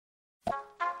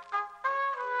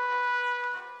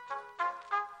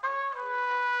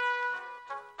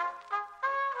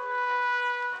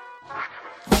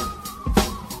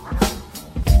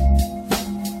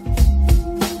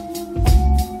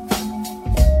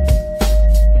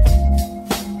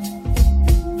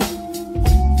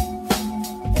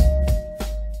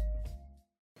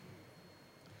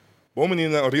Bom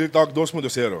menina, Real Talk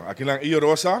 2.0. Aqui na Io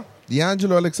Rosa.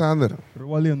 D'Angelo Alexander.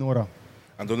 Rua Leonora.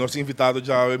 Então, nosso invitado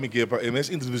já me quer para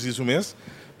introduzir o mês.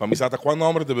 Para me saber qual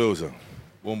nome de usa.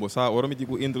 Bom, bossa, agora me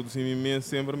digo introduzir me mês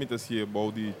sempre me assim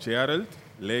about de Gerald,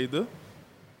 Leida.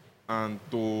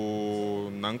 Anto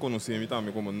não conheci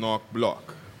também como Knock Block.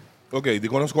 Ok, de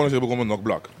conosco como Knock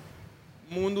Block.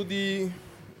 Mundo de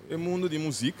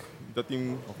música, da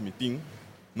tem of me tem.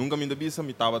 Nunca me devia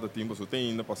me tava da tempo, só tem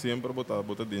ainda para sempre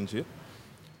botar dentro.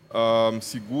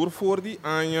 Seguro for de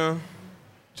ano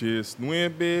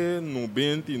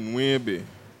 1999.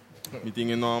 Me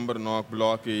tem o nome Knock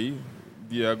Block aí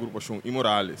de agrupação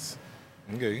Imorales.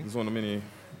 Ok. Zona meni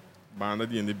banda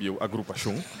de NBO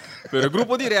agrupação. Pero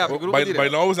grupo de rap, grupo de rap. By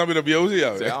now, sabe da Bielsa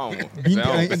já. Sei amo. 20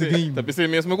 anos de game. Tá pensei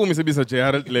mesmo como se bisa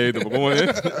Gerald Leida, como é?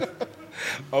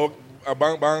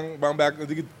 Bang back,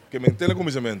 que me entende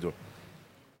começamento.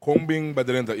 Combing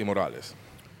Badrenta e Morales.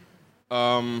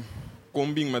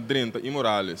 Combing Madrenta e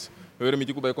Morales. Eu me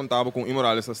digo que eu contava com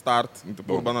Imorales a start, então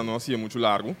por banda nossa é muito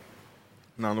largo.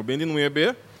 Na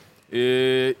 99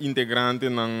 integrante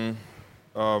ng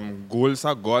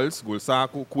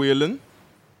Golsaco Quellen.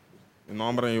 O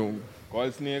nome é o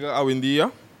Gols Nega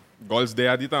Awindia. Gols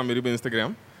Daddy também no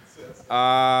Instagram.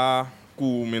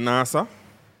 Com Menasa,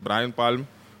 Brian Palm,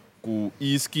 com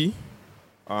Iski,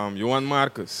 Johan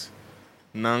Marcus.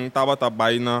 Nang tava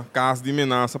tabay na casa de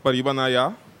Menasa para riba na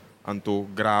ya. Anto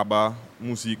grava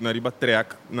música na riba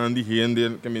track, nang di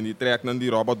hende, que me di track nang di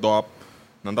roba dop.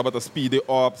 Nang tava speed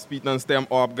up, speed nang stem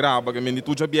up, grava, que me di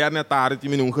tudo biar na tarde,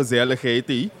 time num gazela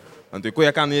hate. Anto eu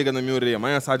ia canega na minha orelha,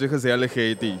 mas essa gazela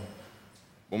hate.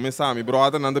 Começar, meu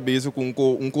brother nanda beijo com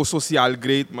um social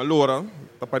great, mas lora,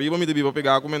 tá para riba me devia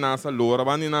pegar com Menasa, lora,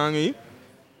 bani nang aí,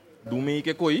 do meio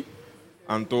que coi.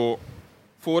 Anto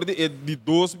voor de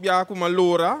doos bia com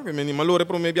malora, que meni malora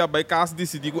para mim bia bij casa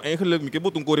decidi que eigenlijk me que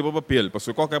botar corre para papel,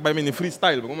 porque qualquer bij meni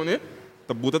freestyle, como né?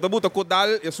 Tá buta codal,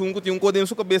 é sunco tinha codem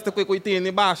sua cabeça que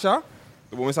tem baixa.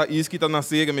 Eu vou começar isso que tá na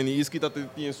cega, meni isso que tá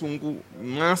tinha sunco,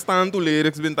 mas tanto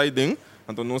lyrics bem tá aí dentro,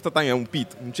 então nós tá um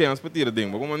pit, chance para tirar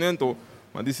dentro, como né? Então,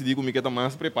 mas decidi que me que tá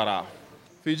mais preparar.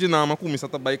 Fiz de nama começar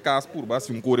tá bij casa por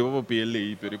base corre para papel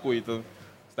aí, pero coita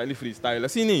style freestyle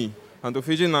assim nem. Então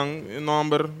fiz de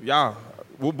number, já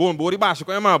bom, bori baixa,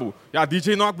 qual é mabu? Já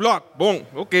DJ Knock Block, bom,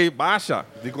 ok, baixa.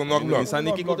 Digo Knock Block.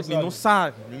 Sabe que me não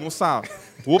sabe.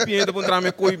 O piento para entrar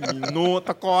me coi, me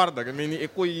nota corda, que me é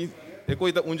coi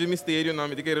onde mistério não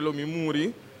me de querer me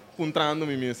muri, entrando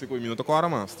me mesmo coi, me nota corda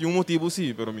mas. Tem motivo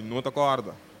sim, pero me nota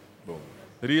corda. Bom,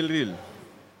 real.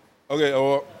 Ok,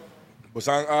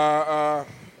 você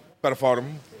perform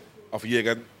of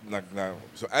je na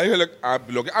so eigenlijk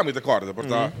lo que met de corda,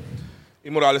 porta.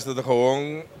 Imorales dat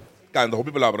gewoon kan de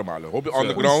hobby palavra malo. Hobby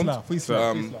underground. Foi Isla.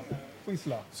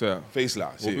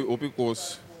 Feestla, sim. Op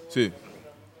cos, sim.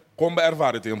 Como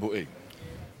ervaren tempo aí?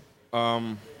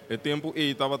 O tempo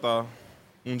aí tava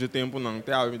tempo não,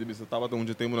 te me debisa tava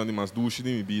tempo não de mais duche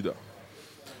de minha vida.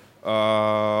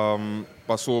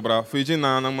 Passou para fez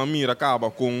na uma mira acaba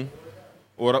com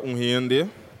ora rende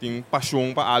tem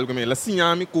paixão para algo que me assim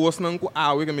a me costa não com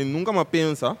algo que me nunca me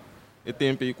pensa. O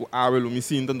tempo aí com algo me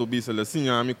sinto do bisa assim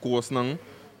a me costa não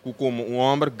como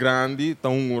homem grande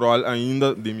tem rol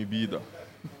ainda de minha vida.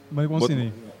 Mas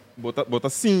consegui. Bota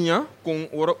sinha com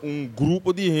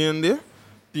grupo de gente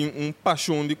tem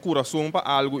paixão de coração para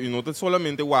algo e não é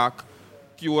somente o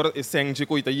que ora é sente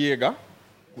que está chega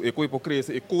e que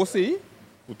cresce e cose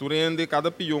o turende cada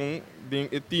peão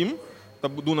de time tá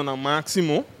dando na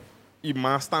máximo e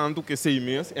mais tanto que 6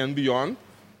 meses and beyond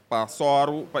para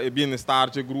soro para o bem-estar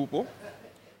do grupo.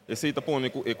 Esse tá põe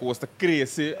que custa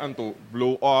crescer, então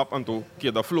blow up, então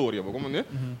que da flor, como né?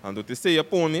 Então te sei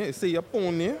põe,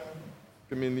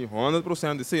 que me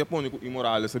 100% sei põe que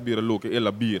Imorales bira louco, ela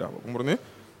bira, compreende?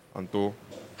 Então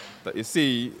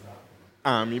esse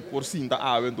a mim por cinta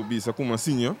ave então bisa como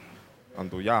assim,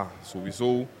 então já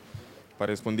sowieso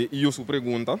para responder a sua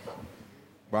pergunta,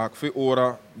 vai que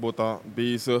hora bota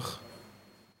bezig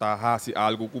tá hasi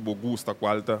algo que você gosta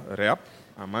qualta rap.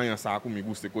 Amanhã saco me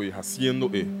gusta que eu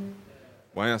haciendo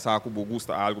amanhã saco me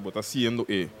gusta algo bota haciendo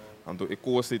então é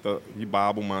coisa tá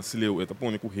ribabo mas leu tá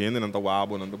põe com rende não tá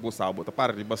wabo não tá gostado bota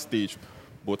para riba stage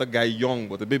bota gaiong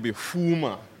bota bebê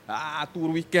fuma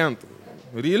tour weekend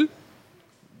real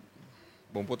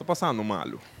bom pode passar no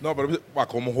malo não mas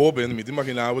como hobby me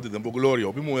imaginava de tempo glória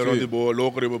hobby muito de boa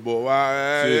louco de boa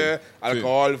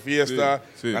álcool fiesta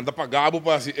anda pagado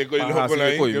para se é coisa louco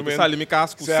lá que sali me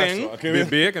casco sem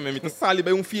bebê que me sali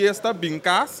vai fiesta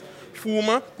bincas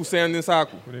fuma com sem em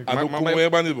saco como é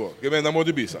bandido que vem da moda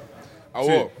de bisa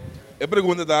a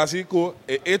pergunta da assim que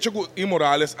é hecho com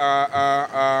Imorales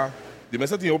a Die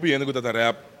mensen die opinião que dat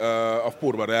rap of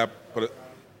purba rap,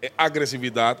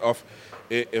 agressividade of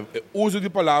uso de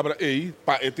palavra aí,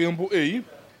 para o tempo aí,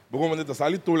 como de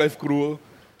sali tu life cruel,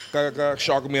 ka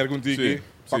shock meer contigo, Sim,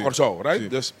 para sim. corso, right? Sim,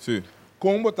 Dus sim.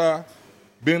 como tá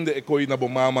bende e koi na bo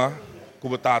mama,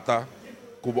 kubo tata,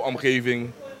 kubo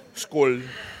omgeving, school,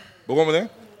 como né?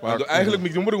 Want eigenlijk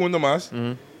met jongeren gewoon mas,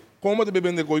 como te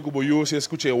bende koi kubo yo se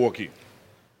escuche walkie.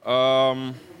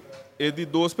 É de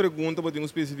duas perguntas, mas tem um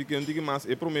especificamente que mais.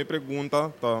 A primeira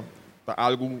pergunta tá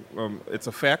algo, it's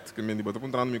a fact, que me digo, estou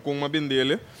contando com uma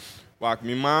bendele, que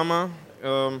minha mama,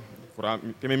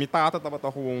 que minha tata estava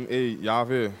gewoon, ei, já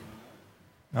vê,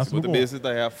 Dat is se você bom. bezig tá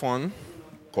have fun.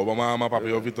 Como mama,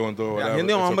 papi, ouvi tonto. A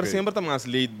gente é um homem sempre tá mais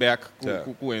laid back Yeah.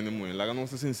 com ele, muito. Lá não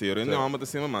ser sincero, a gente é um Yeah. homem tá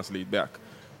sempre mais laid back.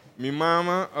 Minha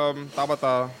mama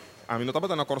a mim não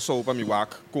estava na corso para me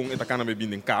wak com esta cana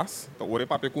bebida em casa. Então, ora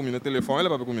papi comi no telefone, ela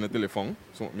papi comi no telefone.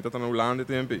 So, me tá na Holanda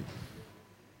tempo.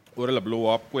 Ora ela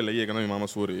blow up, ela chega na minha mama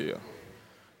sorria.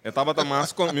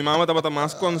 Minha mama estava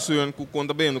mais concerned com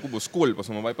quando bem com a escola,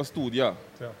 porque não vai para estudar.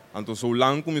 Então, so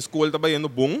lang com a escola estava indo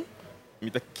bom,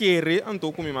 me tá querer, então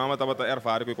com minha mama estava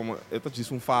erfaren que como esta diz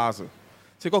fase.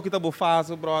 Se qual que tá boa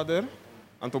fase, brother,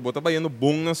 então bota indo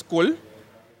bom na escola,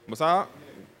 mas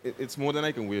it's more than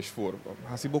I can wish for.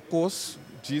 Hasi bocos,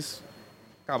 diz,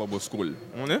 acaba boa escola,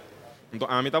 não é? Então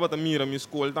a mim estava mira minha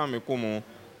escola também como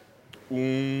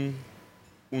um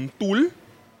tool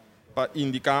para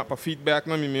indicar, para feedback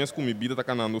na minha mesma como minha vida está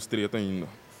canando estreita ainda.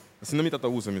 Assim não me tá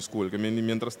usa minha escola, que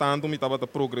mientras tanto me estava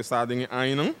progressando em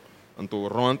ano, então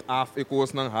rond af e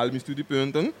coisa não hal minha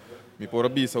studiepunten, me por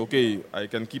bisa, okay, I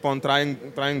can keep on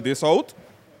trying this out,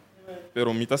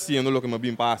 pero me tá sendo lo que me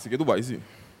bem passa, que tu vai sim.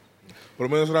 Por lo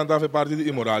menos Ranta faz parte de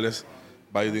Imorales,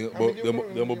 by de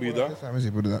movida.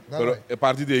 Pero é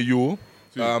parte de you.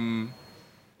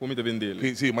 Como te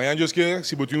vender? Sim, mas antes que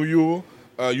se botinho you,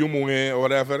 you munge,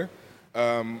 whatever.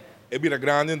 É bira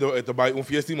grande, então é também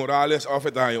fiesta de Morales, of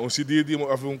é daí CD de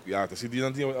CD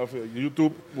não tinha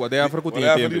YouTube. Whatever que tem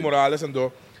Whatever de tempo. Morales,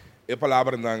 então é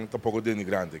palavra não tampouco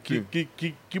denigrante.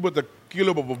 Que bota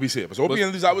aquilo para você. Mas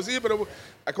opinião diz algo assim, pero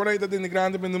a corrida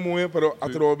denigrante bem muito, pero a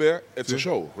trobe it's a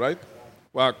show, right?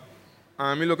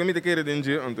 A mim, o que me te quer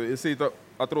dizer, então, é que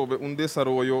a trobe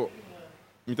desenvolvimento,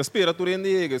 me te espera tu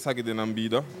rende que sabe de na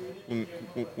vida,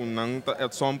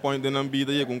 at some point de na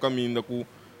vida, e com caminho que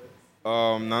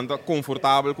não está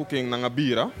confortável com quem não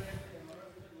abira,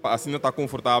 assim não está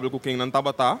confortável com quem não está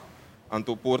batá,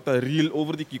 então porta real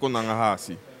over de que com não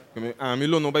hasi. A mim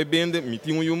não vai bem, me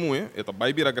tinha um muito, é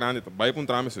vai virar grande, vai para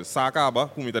trás, se saca aba,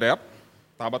 com me rap,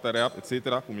 tabata rap,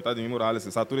 etc, com me tá de Morales,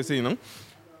 se satura sei não.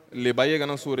 Le vai chegar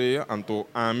na soreia, então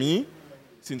a mim,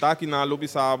 se está aqui na lobby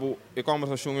sabo, a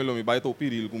conversação ele me vai ter o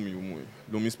perigo comigo muito.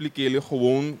 Ele me expliquei ele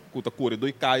gewoon, que tá corre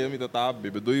dois caia, me tá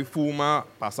bebe dois fuma,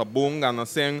 passa bom, gana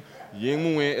sem, yen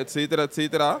muito, etc,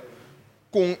 etc.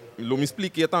 Com, ele me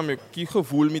expliquei também que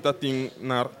gevoel me tá tem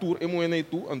na tour e muito nem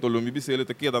tu, então ele me disse ele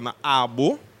te queda na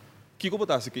abo, que eu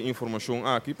botasse que informação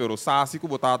aqui, pero sasi que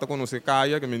botata quando você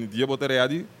caia, que me dia botar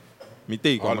ready, me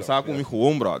tem conversar com me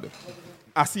gewoon, brother.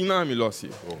 Assim não é melhor assim.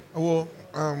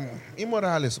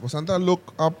 Imorales, você está look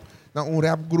up na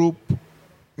rap group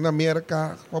na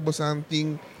América, você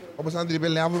está de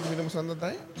level que você está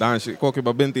daí? Danche, qualquer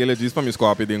babente ele diz para me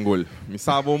escapar de gol. Me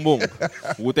sabe bom.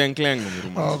 O tem clang, meu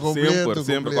irmão.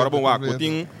 Sempre. Agora bom,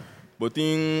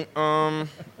 botin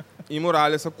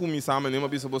Imorales a começar, mas nem uma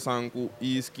bisa bosanco,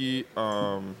 iski,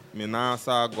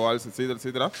 menaça, gols,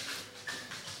 etc.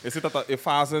 Essa é a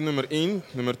fase número 1.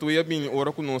 Número 2 é bem,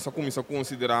 agora que nós começamos a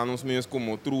considerar nós mesmos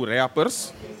como true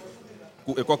rappers.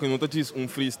 É qualquer nota diz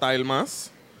freestyle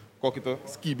mais. Qualquer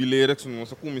skibi lyrics,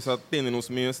 nós começamos a ter nós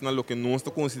mesmos na que nós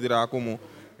consideramos como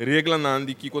regra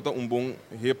nandi que é bom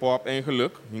hip-hop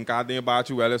eigenlijk. Em cada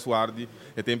debate, o Alice Wardi,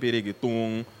 é tempo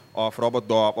reggaeton, of Robert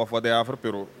Dop, of whatever,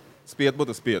 pero speed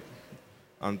bota speed.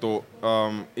 Então,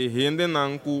 e gente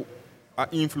não a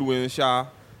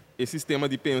influenciar o sistema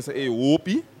de pensa é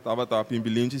opi, tava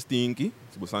pimpilinche stinky,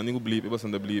 se você não blip, você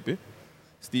não blip.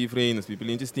 Steve Reynolds,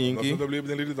 pimpilinche stinky. Nós não blip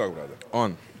nem lhe dá, brother.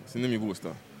 On, se não me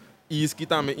gusta. Isso que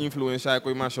também influencia com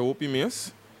a marcha opi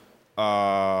mesmo.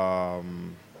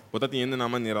 Bota tinha na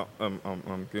maneira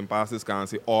que em paz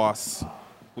descanse, os,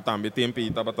 que também tem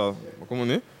aí tava como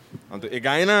né? Então, e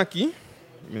ganha aqui.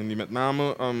 Met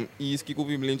name is que o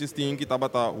pimpilinche stinky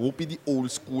tava opi de old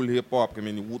school hip hop, que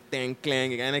o Wu-Tang Clan,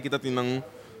 que ganha aqui tá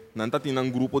não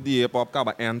tem grupo de hip hop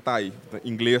acaba anti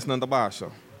inglês não tá baixa.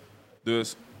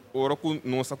 Dus ora que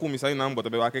nós começamos não bota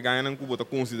bem que ganha não bota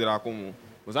considerar como,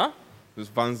 sabe? Dus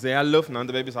van zelf não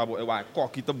deve pensar é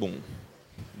coque tá bom.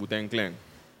 Botem clan.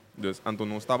 Dus então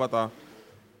nós estava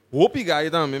Hopi gai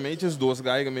também, meites dois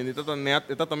gai, que menita tá net,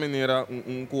 eta também era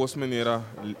curso maneira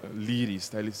liris,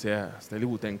 tá ele certo, tá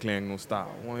ele tem clang não está,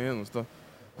 não está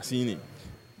assim.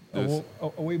 Dus,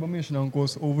 Away ba mention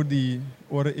course over die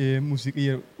ora muziek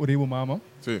hier ore bo mama.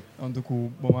 sim. Anto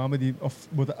ku bo mama di of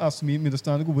bota asmi me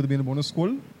dostando ku bota bem na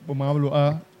school, bo mama lo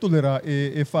a tolerar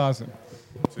fase.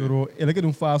 Pero ela que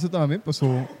um fase também,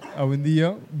 passou hoje em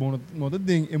dia, bom, não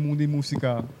tem mundo de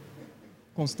música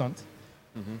constante.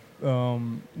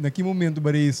 Naquele momento,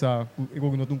 barisa,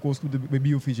 eu não tenho curso de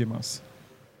bebê ou fiji mais.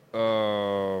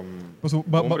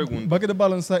 Baka da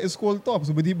balança a escola top,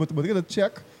 so badi bada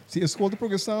check, se a escola está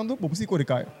progressando, vou precisar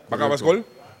correr. Bacaba school?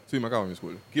 Sim, Macaba minha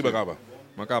escola. Que bacaba?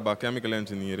 Macaba Chemical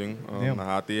Engineering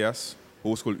na HTS,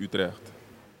 Hogeschool Utrecht.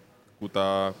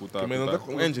 Kuta,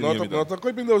 engineering. Não tá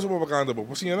coipando isso para bacana, pô.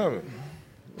 Assim, não.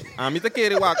 A mim tá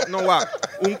querendo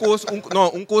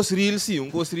um curso real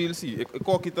sim,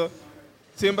 Coquita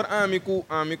sempre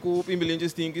amigo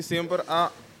pimbelinhos tem que sempre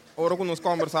a hora que nós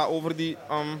conversar over die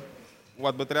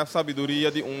wat betreft sabedoria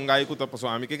de gai que tá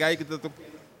passando, amigo que gai que tá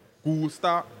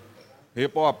gusta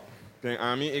hip hop. Tem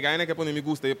amigo gai né que põe me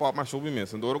gusta hip hop mas soube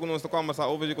mesmo. Então hora que nós tá conversar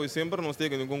over de coisa sempre nós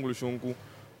temos em conclusão que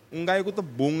gai que tá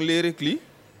bom lyrically,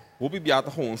 o bibiata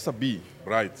gewoon sabi.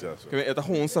 Right, ja. Que é tá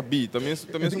gewoon sabi. Também são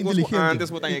coisas antes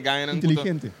botar em gai né.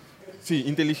 Inteligente. Sim,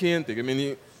 inteligente, que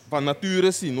meni van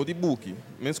nature sim, no die boekie.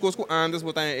 Mensen koos anders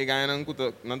botar em gai né,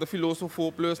 na de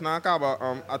filosofo plus na acaba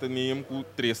até nem com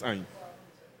 3 anos.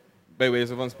 Bij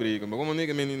wijze van spreken. Maar como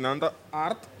nem meni nanda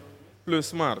art plus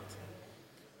smart.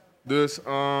 Dus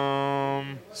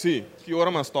sim, que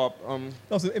hora mais stop.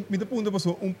 Então, me dá ponto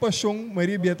passou paixão,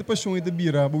 Maria Beata paixão é de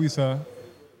bira, boisa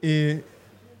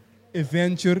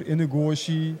venture,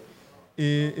 negócio,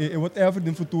 whatever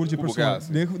no futuro de pessoa.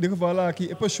 Devo falar que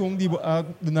é paixão de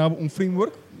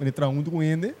framework, mas traz muito com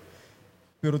ele,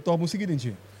 pero top o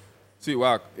seguinte. Sim,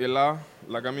 wak, ela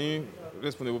que me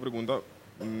respondeu a pergunta,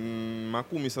 mas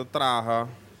comecei a trabalhar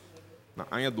na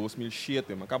ano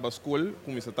 2007, mas acaba a escola,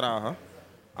 comecei a trabalhar,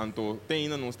 então tem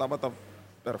ainda não estava a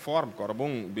performar, cara,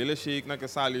 bom, bela shake na que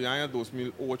sali ano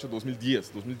 2008,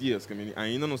 2010, que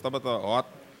ainda não estava a hot,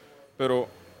 pero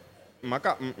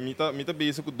mita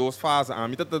bezig com 2 fases.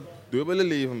 Mita tá dubbele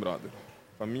leven, brother.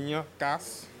 Família,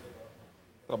 casa,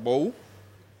 trabalho,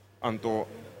 anto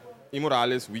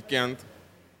imorales, weekend,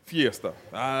 fiesta.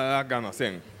 Gana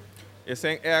sen.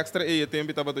 Esse extra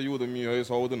tempo tava ajuda me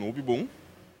huishouden não é bom,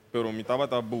 pero me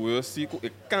tava boasi com a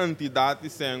quantidade de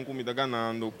sen que me tá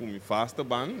ganhando, com me fasta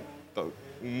ban,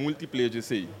 multiplica de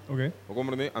sei. Ok.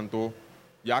 Compreende? Anto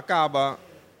já acaba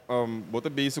bota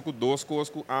bezig com 2 coisas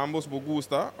que ambos bo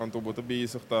gusta, então bota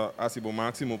bezig tá assim bo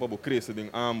máximo para bo crescer em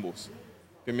ambos.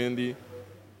 Que mendi,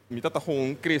 me tá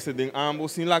gewoon crescer em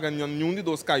ambos sem lagar nenhum de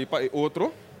 2 cair para o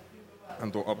outro.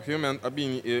 Então, op een gegeven moment heb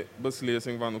je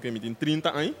beslissing van, oké, met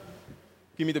 30 anos,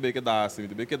 que me deve que dar, se me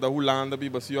deve que dar Holanda, bi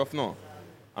basi of não.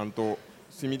 Então,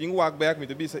 se me tem walk back, me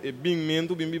deve ser bem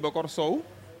mento, bem biba corsou,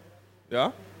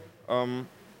 ja,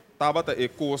 tabata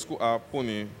cosco a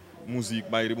pone música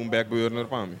by um back burner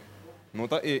para mim. Não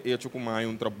tá hecho com mais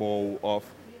trabalho of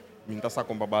minta sa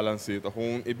com balance, tá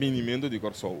com benimento de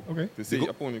corsou. Ok. Se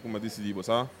a pone como decidi,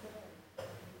 sabe?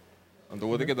 Então,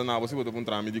 vou ter que dar na você, vou ter que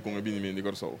encontrar me de com benimento de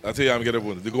corsou. Assim, já me quero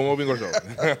perguntar. De como eu vim corsou?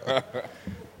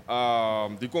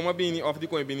 De como beni of de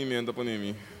com benimento para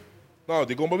mim. Não,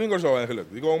 de como eu vim corsou eigenlijk.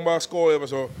 De como a escola,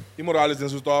 so, imorales in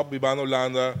zijn top, bij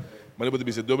Holanda. Maar je moet een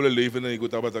beetje dubbele leven en ik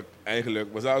moet dat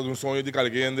eigenlijk. Was dat een sonho die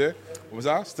kalkende? Was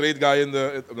dat straight guy in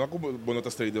de, nou kom ik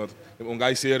not straight, want een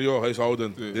guy serio,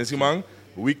 huishouden. Deze man,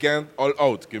 weekend all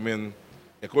out. Ik meen,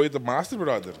 ik gooi het op master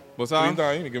brother. Was dat? 30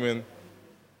 anos, ik meen.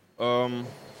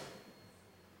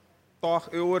 Toch,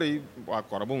 eu orei,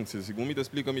 agora bom, se segundo me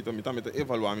explica, me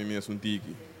evaluar me mesmo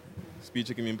tiki.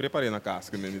 Speech que me preparei na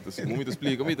casa, que me segundo me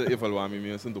explica, me evaluar me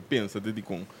mesmo, tu pensa de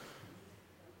com.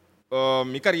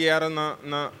 Minha carreira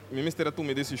na ministério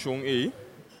tomei decisão aí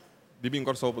de vir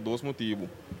só por 2 motivos.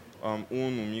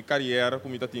 Minha carreira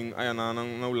como eu tenho aí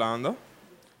na Holanda,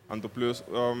 anto plus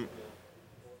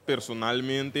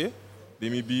personalmente de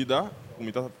minha vida, como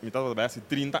eu estava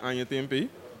 30 anos de tempo aí,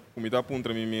 como eu estava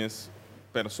contra mim mesmo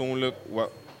personal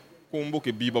como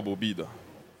que viva a vida.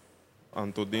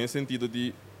 Anto nesse sentido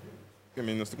de que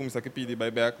nós começar a pedir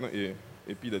buyback na e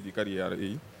pedir de carreira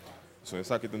aí. So,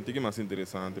 essa aqui tem que mais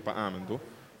interessante para a mim.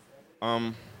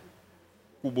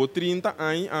 Cubo 30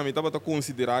 anos, a mim estava a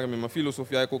considerar a minha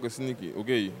filosofia é que assim aqui,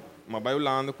 ok? Mas vai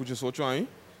Holanda com 18 anos,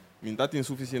 mim tá tem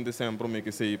suficiente sempre para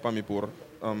que sei para me pôr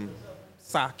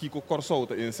saque com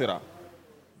corsolta em será.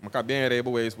 Mas cabem é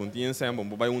rebo é isso, tinha sempre,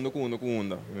 vai uma com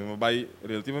uma. Mas vai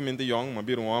relativamente young, mas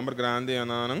vir homem grande,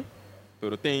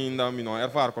 Pero tem ainda, me não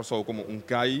ervar só como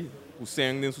guy, o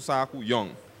sangue em seu saco, young.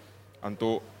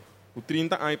 Então, o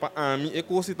 30 anos para mim, é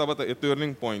coisa estava a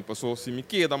turning point. Passou, se me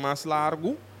queda mais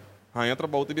largo, aí o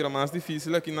trabalho vira mais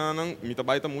difícil aqui na me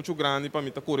tá muito grande para me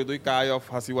tá corredor e caia,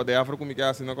 assim o adefro como que é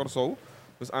assim na Corsol.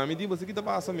 Mas a mim diz, que tá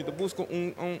passa, me tá busca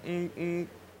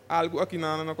algo aqui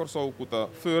na Corsol que tá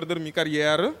further minha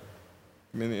carreira,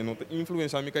 não tá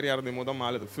influenciar minha carreira de modo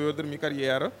mal, further minha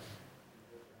carreira.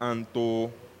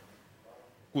 Então,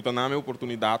 que tá na minha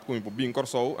oportunidade com o bem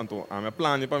Corsol, então a minha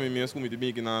plano para mim mesmo como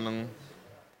bem que na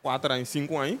 4 anos,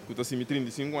 5 anos, que tá assim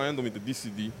 35 anos, então me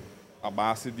decidi a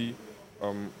base de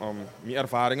minha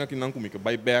ervaring aqui não comigo,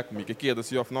 vai back, me que queda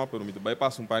se off não, pero me vai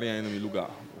passar par de anos no meu lugar,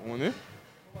 né?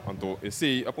 Então,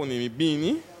 esse a poner me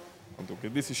bem, então que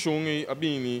decisão é a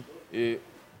bem é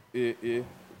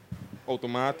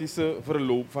automatisch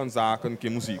verloop van zaken que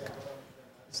música.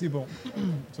 Sim, bom.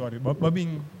 Sorry.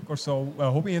 Babing Corsol,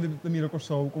 hoop in de mira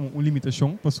Corsol com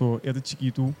limitação, passou é de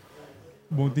chiquito.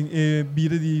 Bom, tem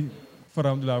bira de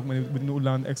veranderd, maar no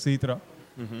land, etc.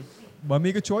 Ba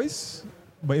make a choice,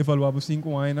 ba evaluar por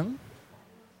 5 anos.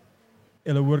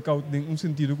 Ela workout em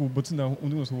sentido que o bots não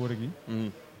nos hoor aqui.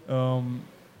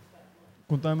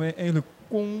 Contame eigenlijk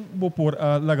com bopor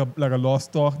a laga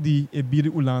lost toch die bira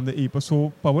Holanda e passou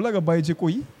para laga bij je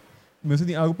koi. Mas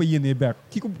tem algo para ir ne back.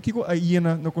 Kiko a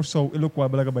iena na Corsol e lo qual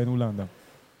laga bij na Holanda.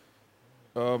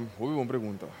 Boa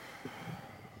pergunta.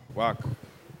 Wak.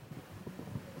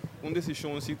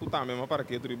 Decisão assim que tá mesmo para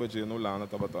que tu riba na Holanda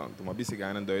tava tanto. Uma bici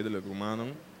ganha duidelijk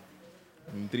romano.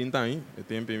 Em 30 anos, o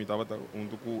tempo me tava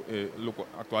junto com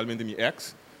atualmente minha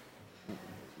ex.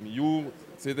 Eu,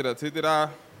 etc.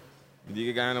 Me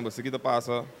diga ganha, mas aqui tá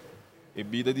passa e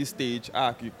vida de stage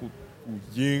aqui com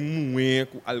gin,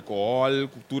 com álcool,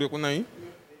 cultura com aí.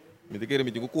 Me diga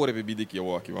me digo corre bebida aqui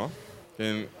eu aqui, ó.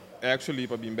 En actually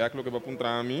para bem back lo que para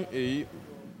puntar mim e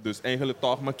dus eigenlijk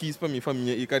toch maar kies para minha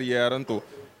família e carreira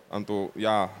então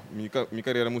ja minha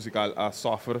carreira musical a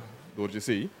sofrer door je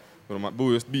sei, pero mas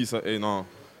bewust bisa não.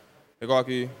 Eu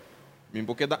aqui me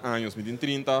pouco de anos, me tem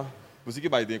 30, você que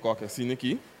vai ter qualquer cine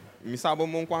aqui. Me sabe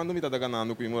bom quando me tá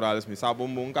ganhando com Morales, me sabe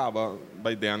bom acaba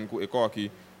vai dentro com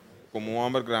aqui como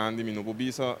homem grande, me não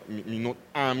bisa, me não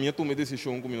a minha toma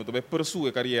decisão com me não também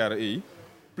persuadir carreira aí,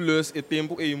 plus o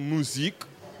tempo e música,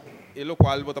 e o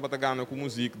qual você tá ganhando com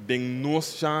música de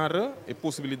nos genre, e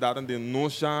possibilidade de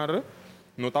nos genre,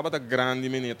 não estava grande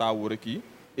menina agora aqui.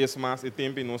 Es mais, o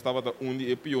tempo não estava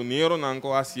onde é pioneiro não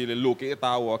com assim ele lo que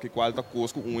está o que qual tá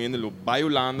coisco ene lo vai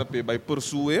Holanda pe vai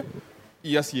persuadir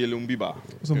e assim ele biba.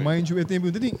 So mind you, o tempo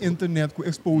tem internet com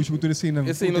exposure que tu sei não.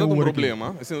 Esse não é um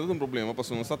problema,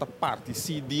 porque não está parte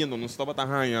CD não estava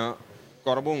ranha.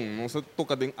 Carbon, não se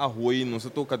toca den arroz, não se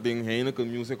toca den reina com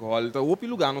music hall, tá outro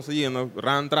lugar não se iena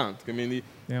rand, que me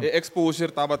exposure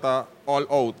estava all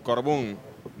out, carbon,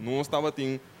 não estava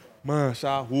tem mas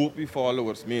já hope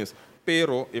followers mesmo.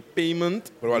 Pero o payment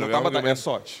não estava é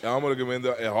sorte. É um argumento,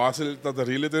 é hostel tá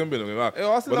real também, não é? É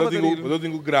hostel tá real. Você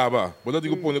tem que gravar, você tem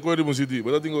que pôr coisa de música,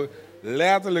 você tem que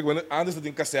letterlijk, antes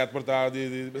tem cassete para tá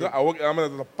de,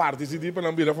 a parte CD para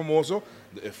não virar famoso,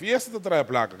 é festa tá traz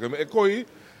placa, é coi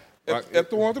é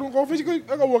tu outro um confete que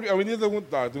a menina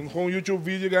tá com YouTube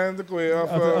vídeo ganhando coi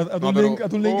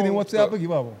a link no WhatsApp aqui,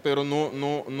 babo. Pero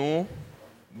no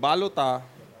balota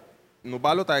no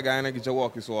balota ganha que já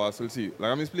walk só assim.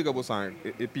 Lá me explica você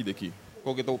e pide aqui.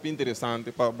 Porque tá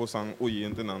interessante para você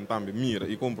oyente não também mira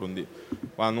e compreender.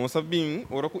 Para não saber,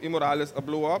 ora que Morales a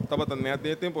blow up, tava net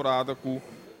de temporada com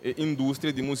a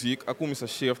indústria de música a começar a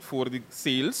shift for de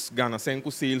sales, ganha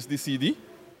 5 sales de CD.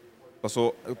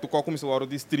 Passou, tu começou a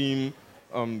de stream,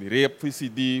 rap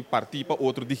CD, partir para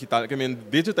outro digital. Que men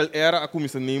digital era a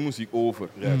começar nem música over.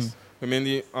 Yes. Que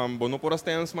men bono por as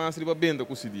tens mas riba benda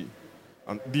com CD.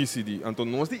 DCD. Então,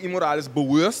 nós de Morales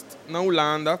bewust na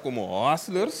Holanda como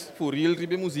hustlers, for real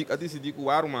ribe música a decidir com o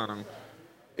arumano.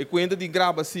 E quando de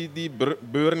grava CD,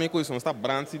 burn coisa, está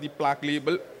brand CD, plaque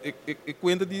label, e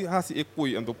quando de hasi e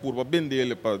coi, então por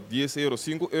vender para 10 euros,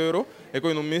 5 euros, e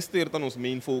coi no mester tá nos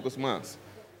main focus mais.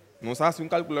 Nós fazemos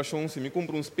calculação, se me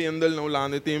compro um spendel na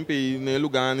Holanda, tem que no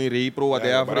lugar, no rei pro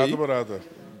whatever. Barato.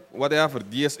 Whatever,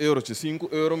 10 euros, 5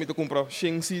 euros, me te compra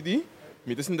 100 CD.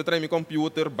 Me te sinta meu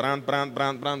computer, brand.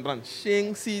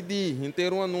 100 CD,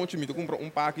 inteiro uma noite, me te compra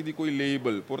pack de coi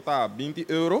label, por tá 20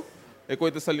 euros, e coi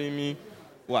te salimi,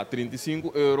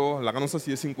 35 euros, lá que não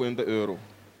se 50 euros.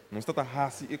 Não está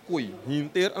hasi e coi,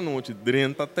 inteiro a noite,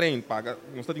 30 paga,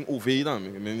 não está tem oveida,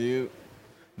 me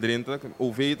 30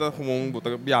 oveida como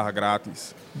botar viaja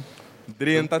grátis.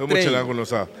 30 Eu vou te lá com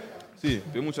nós. Sim,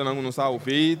 tem muita gente não sabe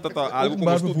feita, algo como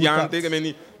barco estudante, que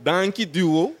me danke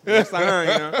duo,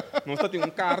 não está tem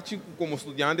kart como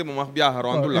estudante, mas viajar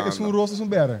around o É um rosto, é um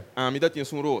bera. me dá tinha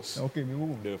um rosto. Ok, meu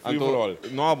bom. Free for all.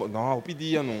 Não, eu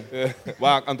pedia não.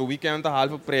 Wag, anto weekend tá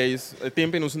halve prijs.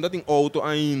 Tempo não se tem auto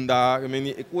ainda, que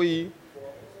me é coi.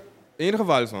 Em ieder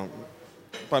geval zo.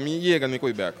 Para mim chega nem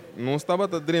coi back. Não estava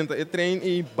tá dentro e trein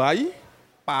e vai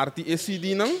party e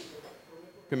CD não.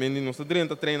 Que me não está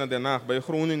dentro treina de nacht bij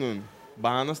Groningen.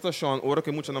 Bana station, ora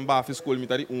que muita não bafe school me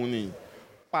tari uni.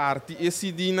 Party e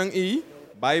CD não e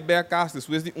vai back cast,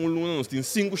 depois de luna nós tem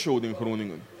 5 shows em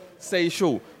Groningen. 6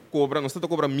 shows. Cobra, nós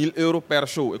cobra €1.000 per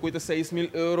show. Eu cuida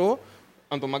 €6.000.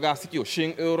 Então, mas gasta aqui,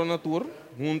 €100 na tour.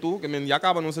 Junto, que men já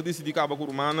acaba, nós decidir acaba com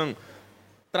o manang.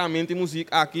 Tramente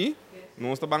música aqui,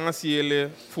 nós estamos a ele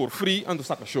for free, então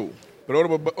saca show.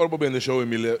 Pero ora bem de show em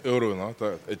 €1.000, não?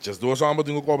 É just duas samba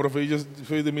tenho cobra fez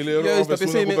de €1.000 Ja, ou está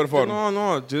pessoa com performance.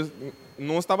 não,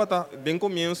 não estava tá, de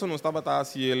começo não estava tá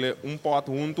se ele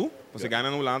pot junto, você ganha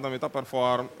no land também tá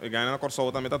perform, ganha na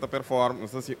Corsol também tá perform,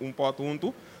 nós assim pot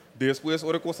junto. Depois,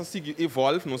 a coisa seguir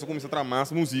evolve, nós começa a trazer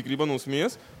mais música riba nos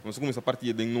meses, nós começa a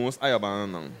partir de nós aí a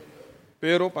não.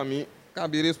 Pero para mim,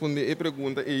 cabe responder a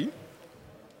pergunta aí.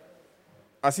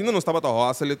 Assim não estava tá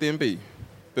roça ele tempo aí.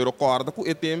 Pero corda com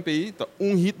o tempo aí, tá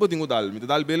hit para dingo dal, me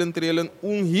dal belo entre ele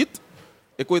hit.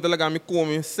 E coisa lá me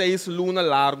come 6 luna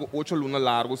largo, 8 luna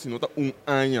largo, se não tá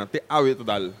ano, te awet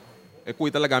dal. E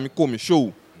coisa lá me come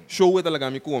show é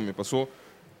lá me come, passou.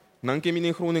 Não que me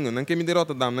den Groningen, não que me den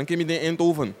Rotterdam, não que me den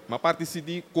Eindhoven. Mas parte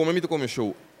de como me come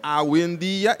show. Hoje em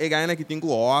dia, eu ganho que tenho que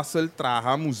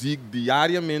trabalhar música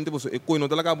diariamente. Eu conheço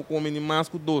que eu como mais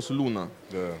que 2 lunas.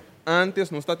 Antes,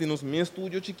 nós estávamos no meu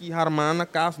estúdio, que armar na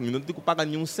casa. Eu não tenho que pagar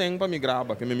nenhum cent para me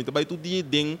gravar. Que me vai todo dia,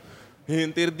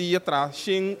 gente dia atrás.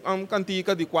 Tem uma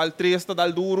cantica de qual 3 está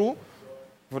dal duro.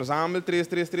 Por exemplo,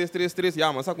 3.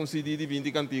 Já, mas eu consigo de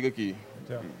 20 cantigas aqui.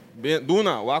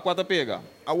 Duna, o A4 pega.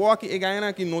 A walk e ganha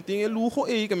aqui não tem luxo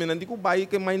aí, que me não digo vai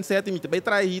que mindset me vai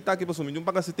trair tá que pessoa me digo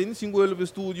paga €75 no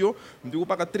estúdio, me digo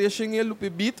paga €300 per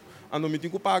beat, ando me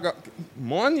digo paga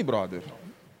money brother.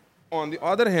 On the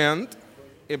other hand,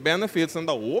 e benefits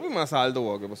anda obi mais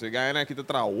alto que você ganha aqui te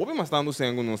tra obi mais tanto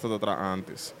sengo não está tra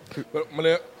antes.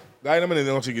 Mas ganha na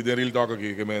não seguir de real talk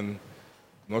aqui, que men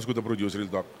nós escuta produce real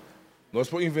talk. Nós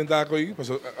podemos inventar coisa,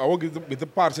 porque algo que te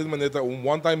parece de maneira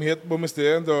one-time hit, vamos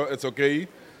ter, então it's okay.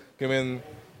 Que men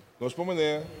nós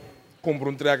podemos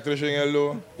comprar track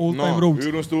 €300. Old Time Road.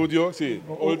 Ir estúdio, sim.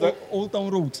 Old Town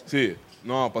Road. Sim.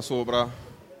 Não, passou para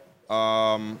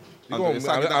A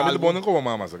mim bom não como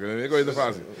mama, que é coisa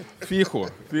fácil.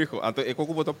 Fijo. Então, eu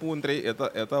como botar puntre,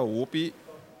 eta opi,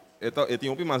 eta tem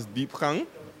opi mais deep gang.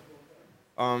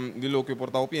 De lo que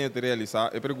portar opi é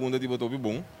realizar, é pergunta de botar opi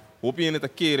bom. Opi é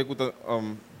querer que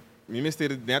me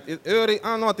mistério net.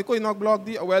 Não, te coi no blog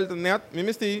de well net, me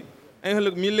mistério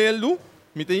eigenlijk €1.000,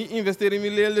 me tem investir em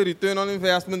 €1.000, return on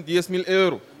investment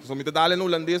 €10.000. So me te dá no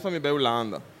holandês para me ver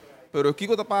Holanda. Pero o que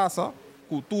que passa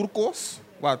com turcos,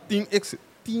 tem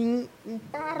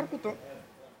par que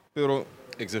pero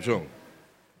Excepção.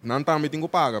 não tá me tenho que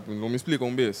pagar, não me explica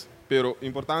vez. Pero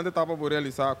importante tá para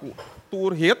realizar com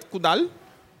tour hit kudal.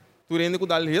 Turende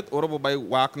kudal hit, ora vai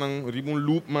wak nang ribon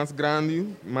loop mais grande,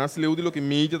 mais leu de lo que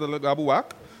mídia tá gabu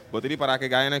wak. Bateria para que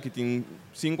ganha que tem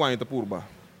 50 purba.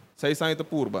 600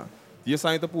 purba,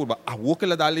 10 purba. A woke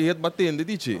la dali hit batende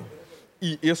dice.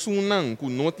 E isso não, que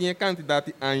não tinha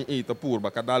quantidade em 8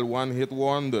 purba, cada one hit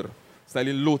wonder. Está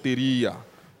ali loteria.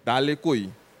 Dale coi.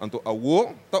 Então a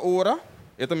woke tá ora,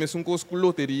 é também um coisa com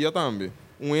loteria também.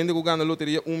 Ende que ganha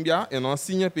loteria dia, e não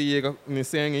assim pega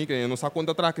nesse aí que não sabe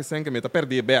quanto atrás que sem que meta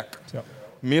perder back.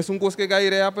 Mesmo coisa que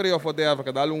ganha é para eu fazer,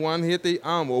 porque dá one hit e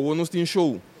ou não tem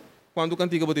show. Quando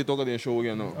cantiga você toca de show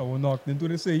não. O knock dentro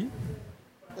desse aí.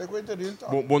 É coisa real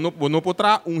talk. Bom não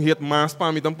potrá hit mais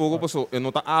para mim tampouco passou. Eu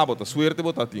não tá abota, suerte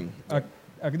botar ting.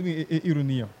 Aqui também é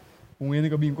ironia.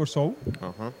 Ende que bem corsou.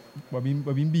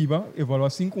 Bem biba, evalua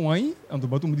 5 anos, então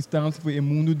bota uma distância foi o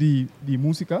mundo de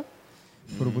música.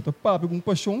 Pero botar papo com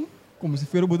paixão, como se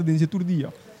fosse botar dentro todo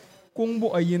dia.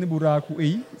 Como aí no buraco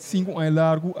aí, 5 anos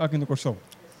largo aqui no corsão.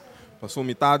 Passou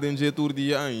metade dentro todo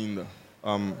dia ainda.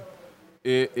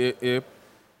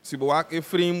 Se você é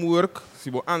framework, se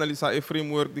você analisar o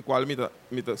framework de qual me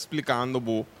tá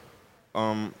explicando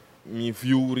me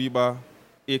view riba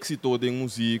éxito de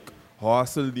música,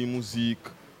 hustle de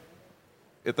música.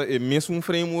 É mesmo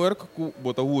framework que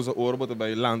você usa ora você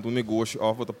vai lançar negócio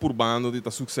ou você por bando de estar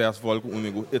successful com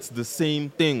negócio. It's the same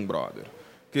thing, brother.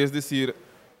 Quer dizer,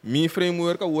 meu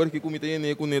framework agora que eu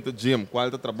tenho com neta gym,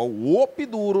 qual tá trabalho opi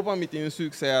duro para me ter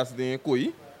sucesso de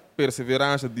coi.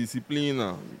 perseverança,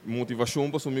 disciplina, motivação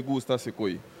para me gusta se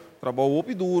coi. Trabalho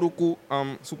opi duro com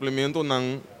suplemento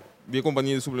não de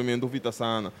companhia de suplemento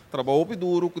Vitasana. Trabalho opi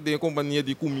duro com de companhia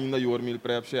de comida Your Meal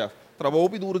Prep Chef. Trabalho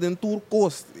opi duro dentro tour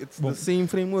cost. It's the same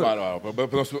framework. Claro,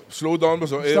 slow down, mas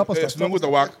não muito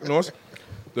wak nós.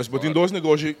 Dus tem dois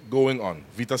negócios going on.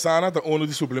 Vitasana tá um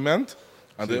de suplemento,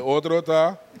 e o outro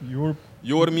tá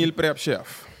Your Meal Prep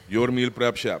Chef. Your Meal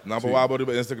Prep Chef. Na boa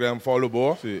no Instagram follow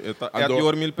bo. Sim, at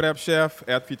Your Meal Prep Chef,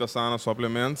 at Vitasana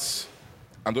Supplements.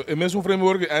 En het mesmo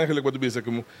framework eigenlijk wat de bezig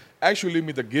is. Actually,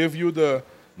 me to give you the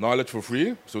knowledge for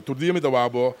free. So, toen die met de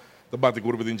wabo, de bat ik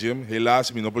in de gym.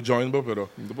 Helaas, me no po join bo, pero.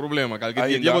 Não tem problema, cara.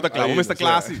 Que dia bota claro, vamos esta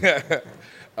classe.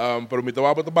 Pero me te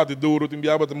wabo te bat duro, te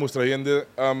enviava te mostrar gente,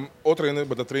 outra gente,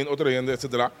 bota train outra gente,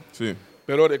 etc. Sim.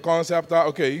 Pero o concept é,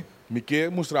 ok, me que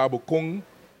mostrar com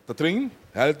te train,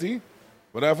 healthy,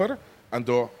 whatever. En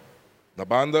to na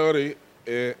banda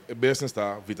é business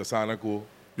tá, Vitasana com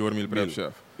Your Meal Prep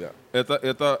Chef. Yeah.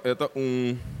 Eta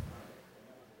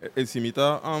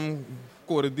simita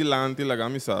corre dilante la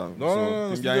camisa.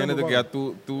 No, já ainda de get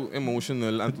too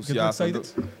emotional, entusiasta,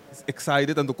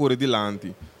 excited and corre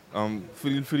dilante.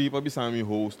 Feel free para bisar mi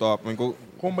host up.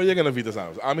 Como chega na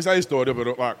Vitasana? A mim essa história,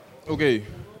 pero ok.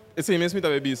 Esse mesmo me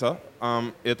também bisa.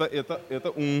 Eta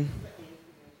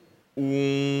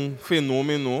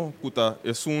fenômeno que tá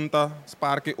sunta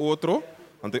sparke outro,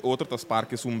 ante outro tá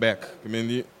sparke back. Que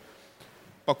mendi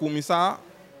para começar,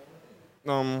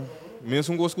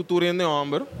 mesmo com os que tu rende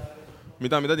homem, me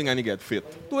dá dinheiro get fit.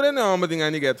 Tu rende homem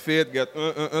dinheiro get fit,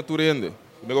 tu rende.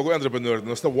 Ik ben ook entrepreneur.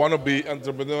 Nós estamos wannabe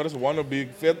entrepreneurs, wannabe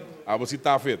fit. Você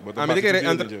está fit. A mim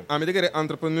te querer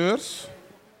entrepreneurs,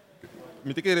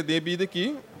 me te querer debida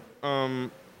aqui,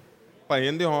 para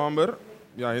rende homem,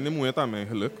 já rende muito também,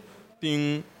 geluk.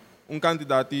 Tem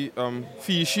candidato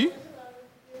fishy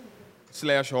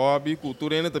 / hobby,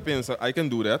 cultura te pensa, I can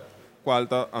do that.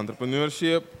 Qualta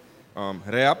entrepreneurship,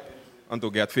 rap, and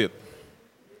to get fit.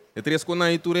 E três coisas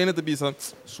aí, tu te pensa,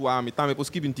 suave, também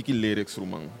posso que vir tiki lyrics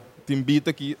rumang. Tem beat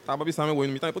aqui, tava pensando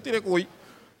me também posso tirar coi.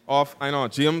 Off, I know,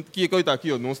 Jim, que coisa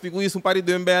aqui, não estou com isso um par de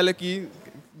dumbbell aqui,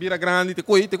 vira grande, te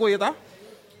coi, tá?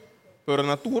 Pero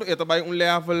na tour é também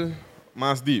level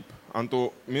mais deep.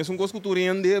 Então, mesmo com as culturas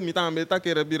me também tá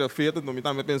querendo vir a feita, então me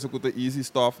também penso que é easy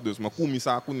stuff, dus mas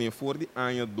começar com nem for de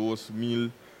ano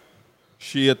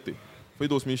 2007. Foi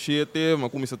 2007,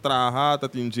 mas comecei a trabalhar, tá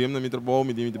tem gym na minha trabalho,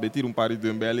 me tirar um par de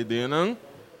dumbbell dentro,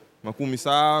 mas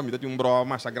começar, me tem bro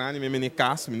mais grande, me na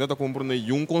casa, me tá comprando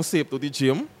um conceito de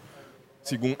gym,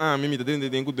 segundo me tá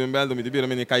dentro com dumbbell, me vira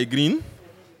me cai green,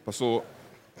 passou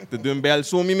de dumbbell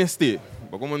só me meste,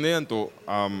 como né, então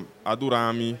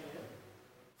adorami.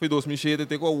 Foi 2007, eu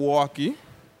tenho walk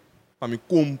para me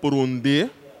compreender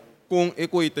com a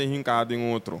coisa hincada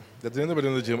em outro. Dat zijn er bij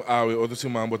de gym, outro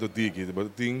semana bota tiki,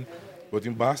 bota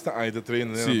basta aí de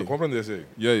treino, né? Não compreende isso?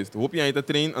 Juist, hoop je aí de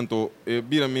treino, então o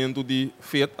viramento de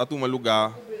fit a tu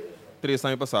lugar 3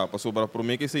 anos passou para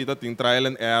prometer que você tem trial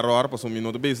and error, para um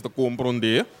minuto bem se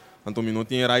compreender, então minuto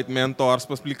tem right mentors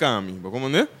para explicar me, como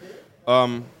né?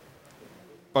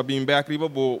 Para bem back riba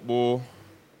bo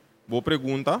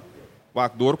pergunta.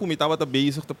 Wak door kom ita wat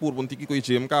bezig te pur bonti ko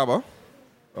gym kaba.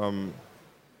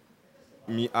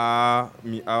 Mi a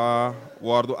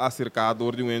guardo acercado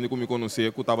de onde me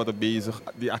conhecer que estava bezig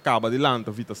de acaba de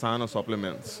lanta Vitasana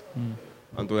supplements.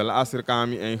 Então ela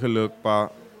acerca-me eigenlijk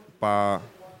para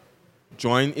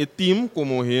join a team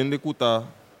como gente que está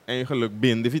eigenlijk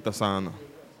bem de Vitasana.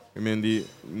 Eu mendi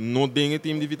não tem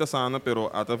team de Vitasana, pero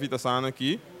a Vitasana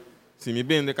aqui se me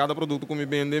vende cada produto que me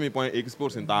vende, me põe X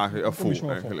porcentagem a full,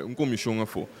 comissão a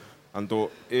full. Então,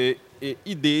 a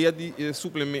ideia de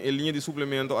suplemento, a linha de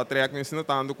suplemento atrás me ensina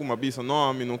tanto como a bisa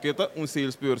não, me não quer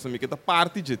salesperson, me quer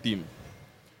parte de time.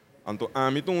 Então,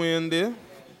 a mim tu vende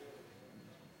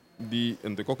de,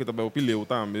 então qualquer também o pileu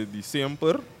também de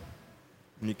sempre,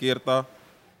 me quer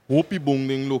hopi bom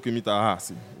den lo que me tá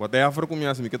assim. Whatever como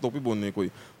assim me que topi bom nem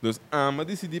coi. Dus mas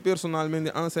decidi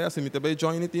personalmente anse assim me também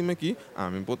join team aqui.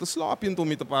 Me pode slop então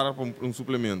me para um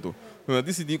suplemento. Eu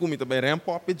decidi como me também ramp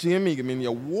up gym me me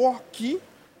walk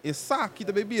e saque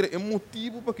também vira é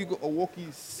motivo para que o walk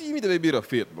sim me também vira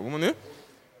fit, como né?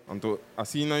 Então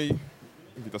assim aí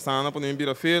Vitasana para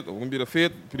vira fit, ou vira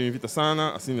fit, primeiro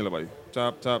Vitasana, assim ele vai.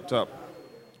 Chap.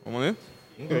 Como né?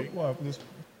 Okay.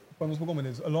 Vamos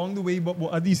comentar. Along the way,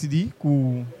 a decidi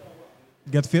que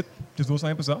get fit, just 2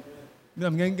 anos passar.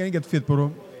 Não get fit,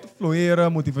 pero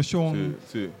floeira, motivação,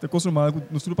 é coisa normal que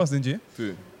nós tudo passamos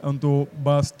dentro. Então,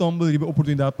 basta tomar a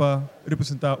oportunidade para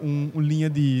representar uma linha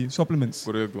de suplementos.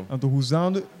 Correto. Então,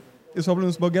 usando os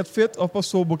suplementos para get fit, ou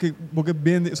passou porque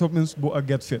bem os suplementos para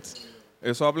get fit.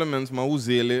 É suplementos, mas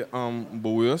usei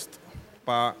boas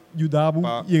para Ajudar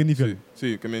e a nível.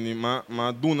 sim, que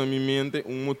mas dá na minha mente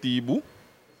um motivo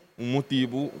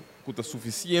que é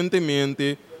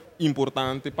suficientemente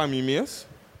importante para mim mesmo,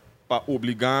 para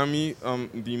obrigar-me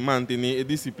de manter a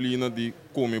disciplina de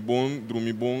comer bom,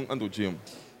 dormir bom, andar gym.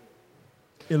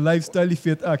 O lifestyle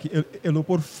feito aqui, ele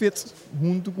por feito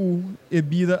junto com a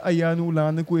vida aí no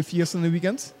Holanda com a festa no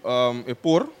weekend. É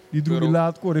por E dormir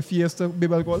lá com a festa,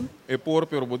 beber álcool. é por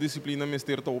pero a disciplina me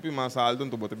ster topi mais alto,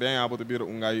 então bote bem a bote bir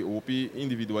gai opi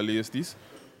individualistis,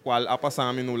 qual a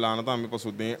passar no Holanda também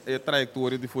passou bem a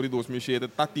trajetória de fora de 2007,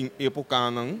 tá tem época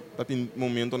não, tá tem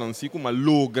momento não se como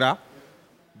logra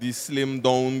de slim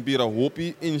down bira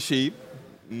hopi in shape.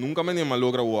 Nunca me nem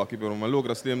logra walk, pero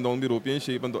logra slim down bira hopi in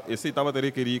shape, então esse estava ter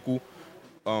requerir com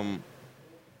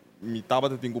me estava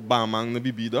ter com bamang na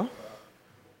bebida.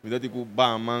 Me dá tipo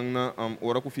bamang na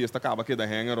hora que a festa acaba que da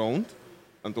hang around.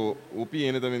 Então o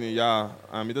piene também já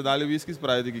a mim dá whisky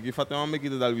sprite que faz uma que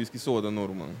dá whisky soda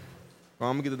normal.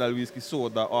 Uma que dá whisky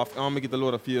soda, off uma que dá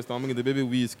lora festa, uma que dá bebe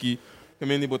whisky.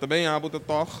 Também nem bota bem a bota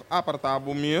toch apartar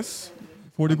bom mês.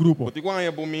 Voor de grupo. Bota igual é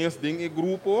bom mês ding e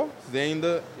grupo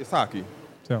ainda está aqui.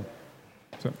 Certo.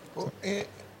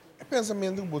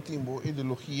 Pensamento botimbo,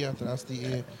 ideologia atrás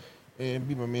de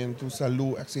bimamento,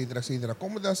 saúde, etc, etc.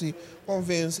 Como dá se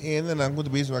convence ainda não com o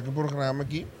beijo aqui programa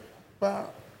aqui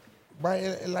para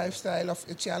lifestyle of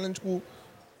a challenge que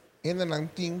ainda não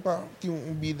tem para ter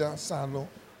uma vida sano,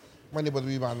 mas não pode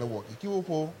viver na rua. Que eu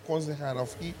vou aconselhar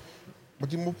aqui,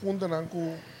 botimbo ponto não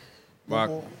com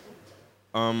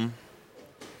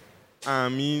a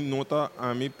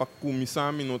mim para começar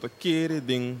a mim nota querer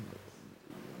den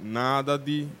nada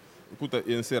de puta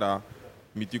encerrar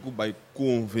me tico vai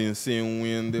convencer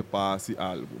ende passe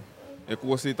algo é que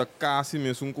você está quase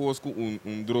mesmo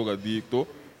um drogadicto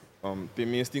tem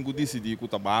mesmo tem que decidir que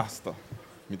tá basta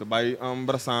me tá vai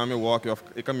abraçar me walk off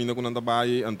e caminha com anda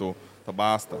vai então tá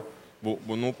basta bo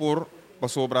não por para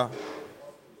sobra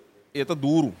é tá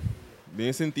duro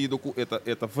bem sentido que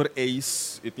é tá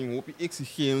vereis e tem uma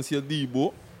exigência de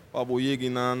bo para boieg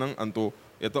nanan então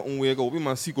é tá ego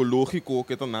mais psicológico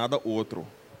que tá nada outro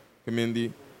que me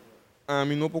diz a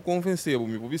mim não pode convencer,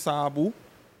 me pode saber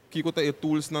que eu tenho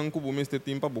tools não que eu mesmo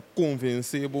tempo para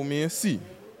convencer eu mesmo sim.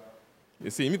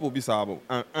 Esse me pode saber.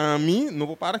 A mim não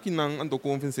pode para que não ando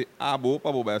convencer a bo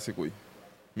para o básico coi.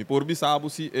 Me pode saber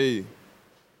se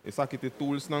essa aqui tem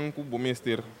tools não que eu mesmo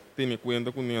ter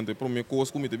conta com nem para me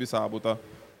coisa que me te saber tá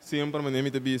sempre me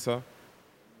te bisa.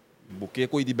 Porque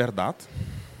coi de verdade.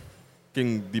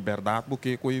 Quem de verdade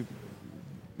porque coi.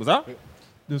 Mas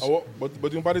Dus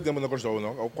botei um par de tempo na questão,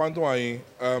 não? Quanto aí,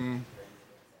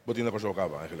 botei na questão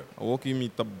acaba, eigenlijk. Aqui me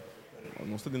tá,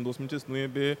 nós estamos em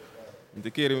 2019,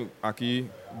 me quer aqui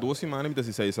 2 semanas me tá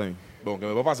se sair sair. Bom, que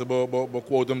me passa bo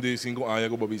quotum de 5 anos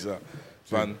que eu bisa.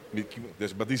 Van,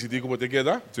 dus bati se digo bote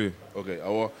queda? Sim. Ok,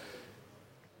 agora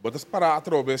botas para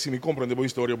atrobe se me compreende boa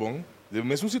história bom. De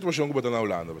mesma situação que botar na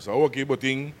Holanda. So aqui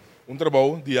botin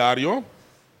trabalho diário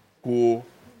com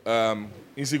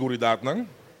inseguridade, não?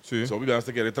 Sim. So, bibas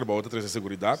te querer trabalhar de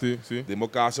segurança. Sim, sim. De meu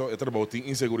caso, é trabalho de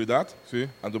insegurança. Sim.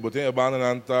 Então, botem a banda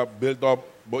nanta build up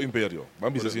bo império.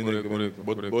 Vamos dizer assim, Correto.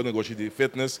 bo negócio de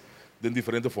fitness de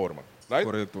diferente forma. Right?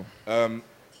 Correto.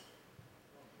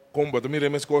 Como botem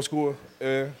remes cosco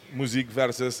música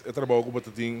versus o trabalho que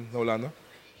botem na Holanda?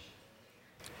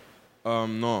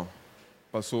 Não.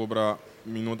 Para sobra,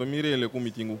 minuto mirele como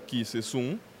tinha que ser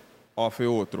ou é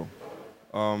outro.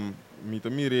 Me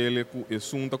mirele que é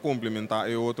tá complementar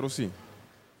é outro sim.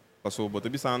 Passou bota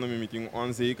bisano me tinha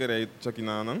onzekerheid aqui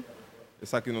nanan.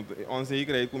 Essa aqui não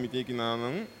onzekerheid como tinha aqui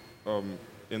nanan.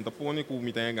 Enta pone que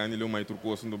me tem ganho mais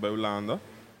turcoso no Holanda.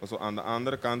 Passou aan de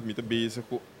andere kant me bezig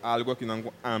com algo aqui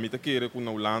não a me querer com na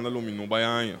Holanda lo me não vai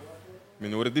ainda. Me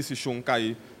não decisão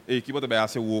cai e equipe também a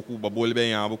ser o que babol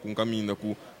bem abo com caminho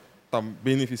com tá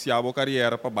beneficiar a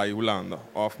carreira para bairro Holanda.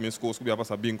 Of minhas coisas que vai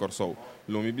passar bem corso.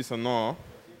 Lo me bisa não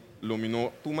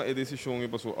Lomino toma a decisão e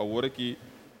passou a hora que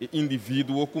o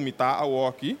indivíduo que está a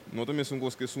walk, não também são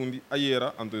coisas que são de ayer,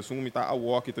 então são que está a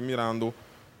walk está mirando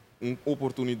uma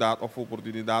oportunidade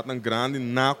grande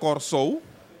na corso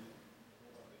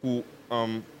que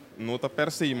não está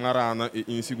percebendo marana e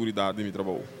insegurança de meu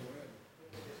trabalho.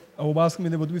 o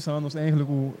basicamente wat we staan is eigenlijk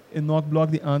een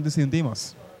knockblock die aan de zijn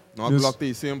thema's. Não block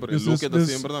tem sempre, look at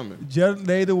sempre também. Já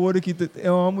leider worden que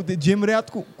de gym rat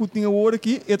que tinha worden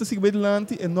que eta sig bij de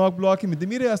land en knockblock met de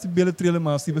mire as de bele trille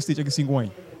mas die besteed aqui 5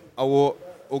 anos.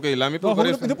 Ok, lá me Não,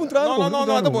 pode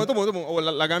não, tá bom.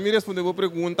 Lá me responder a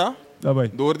pergunta. Tá bem.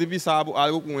 Door de bisabo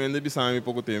algo com ele bisabo em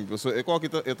pouco tempo. So é qual que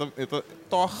tá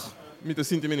toch me te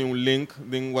sinto um link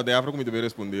de whatever que me deve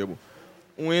responder.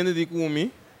 ende de comi,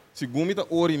 se gumi tá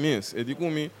ori mes, e de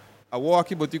comi, a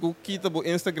walkie botico kita bo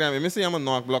Instagram, e me se chama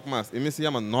Knockblock mas, e me se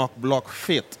chama Knockblock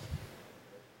Fit.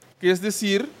 Quer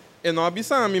dizer, e não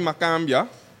abisami ma cambia,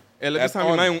 ela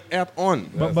abisami mais add-on.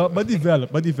 Ba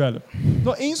develop.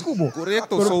 Não, é isso, Cubo.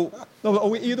 Correto, so... Não,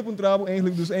 o ido para um trabalho,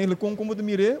 eigenlijk, como de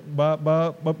mire,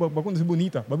 quando é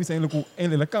bonita, ba bisa eigenlijk,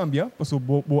 ela cambia, passou,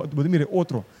 de mire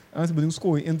outro. Antes, de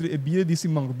escolher entre a bia de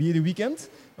simang, bia de weekend,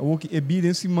 a bia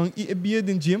de simang e a bia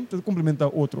de gym, para complementar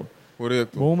outro.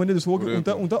 Correto. Bom, mas dus ook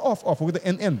unta off, ook de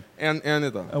NN. NN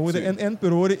het dan. Ook de NN,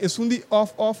 pero é sundi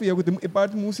off, e ook de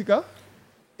parte música.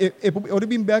 Eu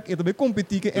bem back, eu também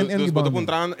competi que NN Dus wat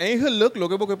contran, eigenlijk,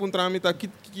 logo porque contran mita que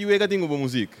wega tingo ba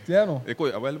música. Certo? E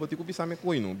coi, awel botico bisami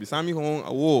coi no, bisami com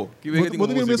awo, que wega tingo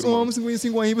música. Você mesmo homem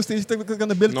 55 anos, você está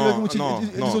cantando belo que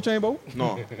você só tinha bom?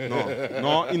 No.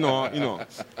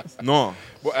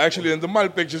 But actually, in the mal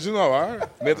pictures, you know,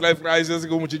 midlife crisis,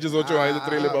 como te diz outro aí do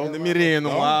trailer bom. Mireno,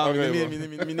 wow,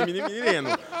 mireno.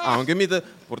 Aunque mita,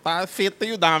 portar feta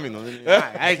e o dame, não.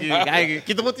 Ai,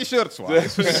 que tu t-shirt, só.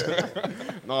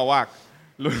 No, wak.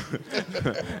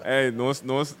 Hey, nos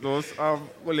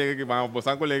colega que vai,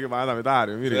 bosan colega que vai na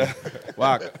verdade, mire.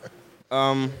 Wak.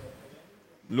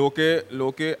 Lo que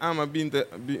ama bin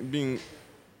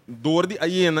door die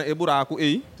aiena e buraco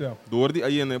ei. Door die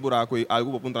aiena e buraco ei,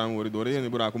 algo para puntar no door aiena e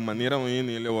buraco, maneira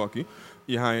aiena ele aqui.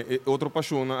 E aí outro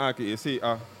paixona aqui,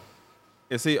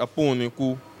 esse a pone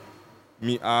ku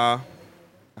mi a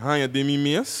hanha de mim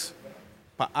mes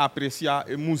para apreciar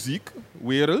a música,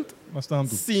 wereld.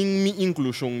 Bastante. Sem mi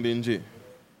inclusão dentro.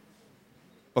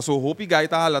 Passou hopi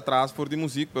gaita lá atrás por de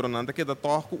música, pero nada que dá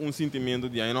toque sentimento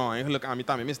de aí não, eigenlijk a mim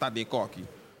também me está de coque.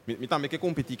 Me também que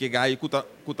competir que gai kuta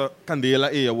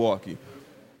candela e a walkie.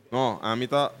 Não, a mim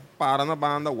tá para na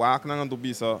banda, wak na do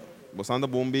bisa, bosanda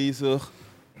bom bezig.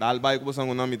 Dal bai ko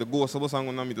bosang na mita gosta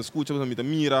bosang na mita escuta bosang mita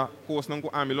mira, kos nang ko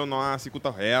amilo no asi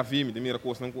kuta heavy, mita mira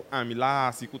kos nang ko amila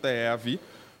asi kuta heavy.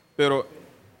 Pero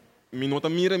mi nota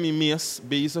mira mi mes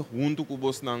bezig junto com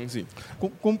bos nang si.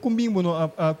 Como bem bueno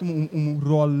a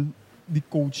rol de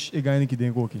coach e ganha que tem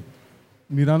aqui.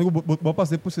 Mirando que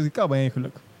passar por se acaba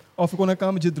eigenlijk. Of quando a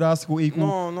cama de drástico e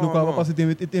com no qual passa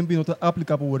tempo não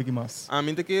aplicar para o work mais. A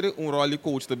mim te quer rol de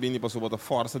coach também para sobre a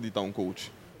força de um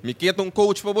coach. Me quer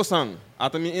coach para você.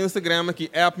 Até meu Instagram aqui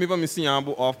app me para me ensinar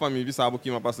of para me sabe que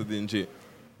me passa dentro.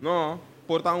 Não,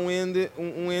 portar ende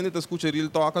te escuta ele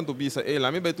toca tu bisa,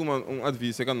 lá me vai tomar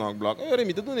advice que não block. Eu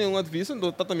remito tu nem advice,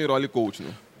 então tá também rol de coach,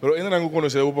 não. Pero ainda não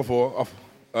conheceu o povo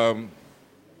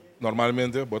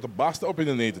normalmente wordt er best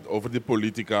opinionated over de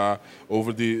politica,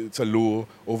 over de salu,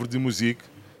 over de muziek.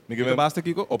 Basta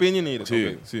Kiko? Opinionated.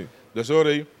 Sim. Sim. Dus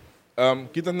sorry,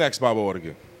 kita next para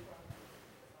horen.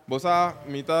 Bosa,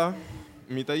 mita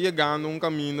chegando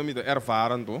caminho, mita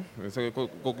ervaren to.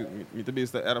 Mita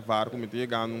besta ervaren, mita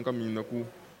chegando caminho com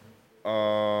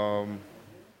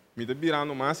mita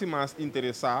virando mais e mais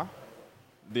interessado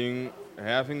in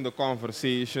having the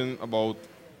conversation about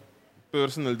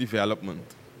personal development.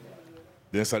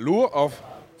 De salu of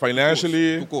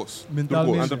financially? Tukos.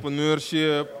 Mentalmente.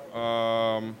 Entrepreneurship,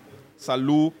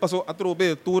 salu. Paso a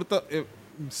trobe, turta,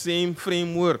 same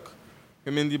framework.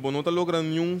 Que men di bonota logra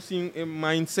nenhum sim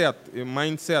mindset,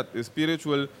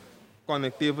 spiritual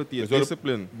connectivity,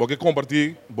 discipline. Porque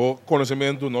compartilhar o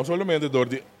conhecimento não somente door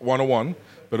de one-on-one,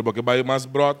 mas porque vai mais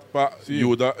broad para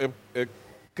ajudar a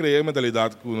criar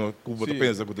mentalidade que você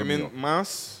pensa que você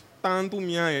mas tanto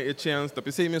minha é chance,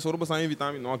 tapi sei me sorbo sa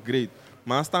invitar me não great.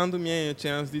 Mas tanto minha é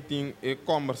chance de ter a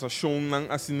conversação não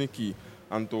assim aqui,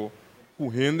 anto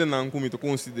o gente não como tu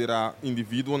considerar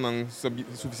indivíduo não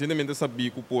suficientemente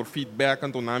saber por feedback,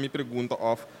 anto na me pergunta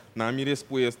of na minha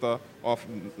resposta of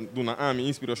do na a minha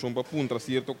inspiração para punta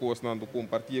certo coisa não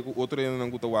compartilhar com outro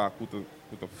não kuta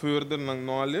further na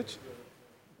knowledge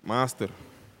master.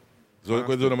 Zo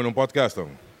que eu num podcast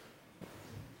então.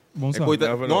 Bom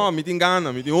não, me tem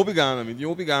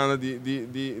obrigado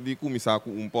de começar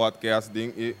com podcast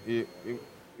de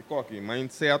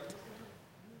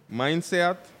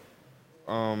mindset,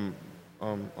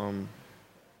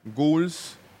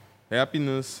 goals,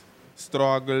 happiness,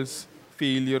 struggles,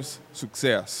 failures,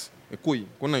 success. É coi,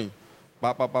 conai.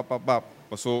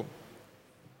 Passou.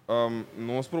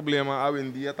 Nosso problema hoje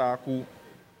em dia tá com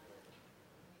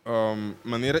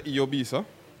maneira iobisa.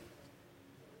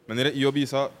 Maneira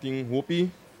iobisa tem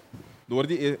hopi door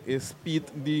de speed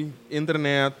de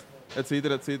internet,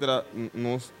 etc.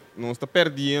 Nós está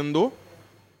perdendo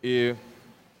e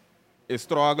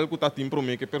struggle que tá tem para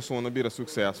mim que a pessoa vira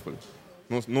successful.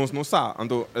 Nós não sabe.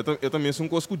 Então, eu também sou um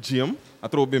coisa com gym, a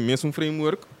trobe mesmo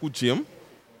framework com gym,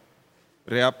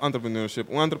 rap entrepreneurship.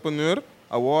 Um entrepreneur,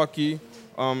 a aqui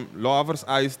lovers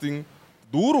icing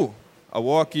duro. A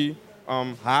walkie,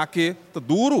 hake, te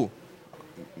duro.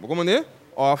 Como é?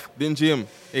 Of den gym.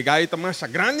 E gai tá mais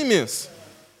grande mesmo.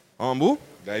 Ambu?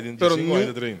 Gai din Pero 5 horas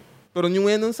de treino. Pero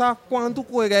não sabe quanto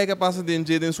coisa que passa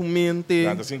dentro de sua mente.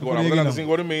 Ganda 5 horas. Ganda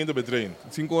 5 horas e meia de treino.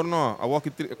 5 horas não. A walk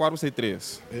 4 6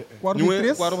 3. Quarto e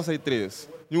três? 4 6 3.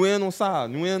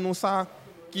 Não sabe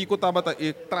que eu tava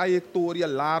é trajetória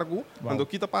largo. Quando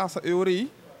kita passa eu aí,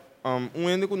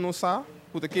 ende que não sabe,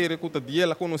 que quer que dia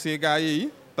lá conhecer gai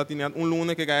aí, tá tendo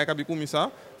lunes que gai acaba começar,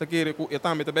 tá quer que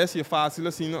também tá bem fácil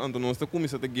assim, então nós tá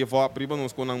começando a give up, priba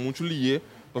nós com muito lie,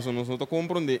 nós não tá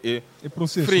compreender É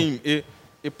processo. frame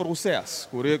é processo,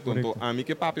 correto? Então, a mim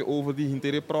que papo over de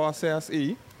inteiro processo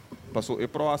aí, passou o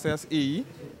processo aí,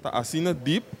 tá assim na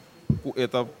deep, que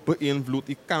tá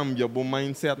beïnvloed e cambia o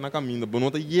mindset na caminho, bom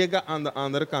não chega aan de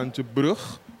andere kant je brug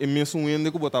e mesmo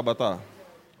ende que botar batar.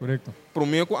 Correcto.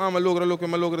 Primeiro que a logra lo que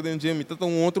me logra dentro de mim, tá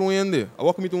outro ende, a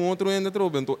walk me outro ende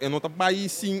trobe, então é nota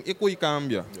país sim e coi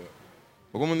cambia.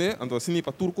 Como é? Então assim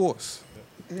para turcos.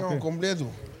 Não, completo.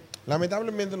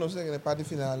 Lamentavelmente não sei que é a parte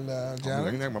final já.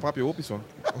 Mas papi opi só.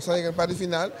 Não sei que é a parte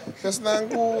final. Pessoal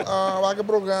que o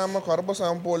programa, agora você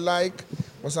pôr like,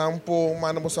 você pôr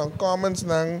manda você comments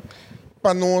nang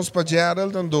para nós para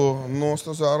Gerald, então nós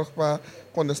estamos para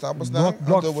quando estamos lá,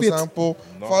 então você pôr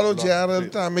follow Gerald,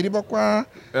 tá? Me diga qual?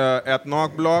 At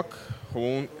knockblock,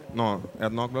 gewoon, no,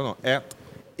 at knockblock, no, at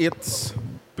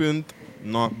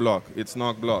it's.knockblock, it's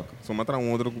knockblock. So matra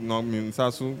outro knock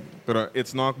mensaço, pero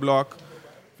it's knockblock,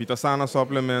 Vitasana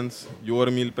supplements, your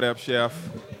meal prep chef,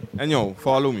 and yo,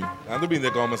 follow me. Ando bem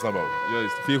de comments na bal.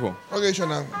 Juist, fijo. Ok,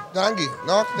 Shanang. Dank je.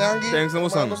 Nog, dank je. Thanks,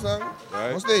 Namusang. Namusang. Right.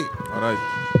 Namaste. Alright.